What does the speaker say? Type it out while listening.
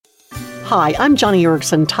Hi, I'm Joni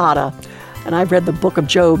Eareckson Tada, and I've read the book of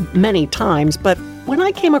Job many times, but when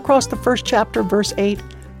I came across the first chapter, verse 8,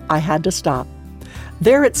 I had to stop.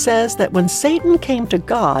 There it says that when Satan came to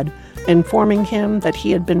God, informing him that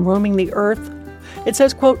he had been roaming the earth, it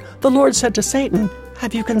says, quote, "The Lord said to Satan,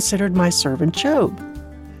 'Have you considered my servant Job?'"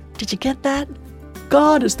 Did you get that?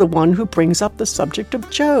 God is the one who brings up the subject of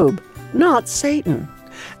Job, not Satan.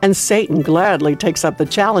 And Satan gladly takes up the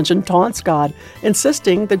challenge and taunts God,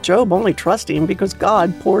 insisting that Job only trusts him because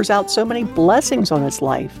God pours out so many blessings on his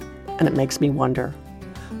life. And it makes me wonder,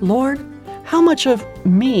 Lord, how much of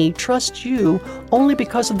me trusts you only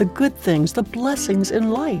because of the good things, the blessings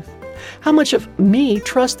in life? How much of me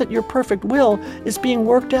trusts that your perfect will is being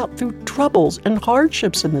worked out through troubles and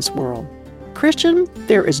hardships in this world? Christian,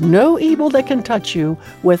 there is no evil that can touch you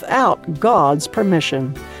without God's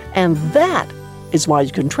permission. And that is why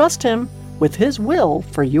you can trust Him with His will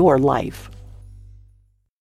for your life.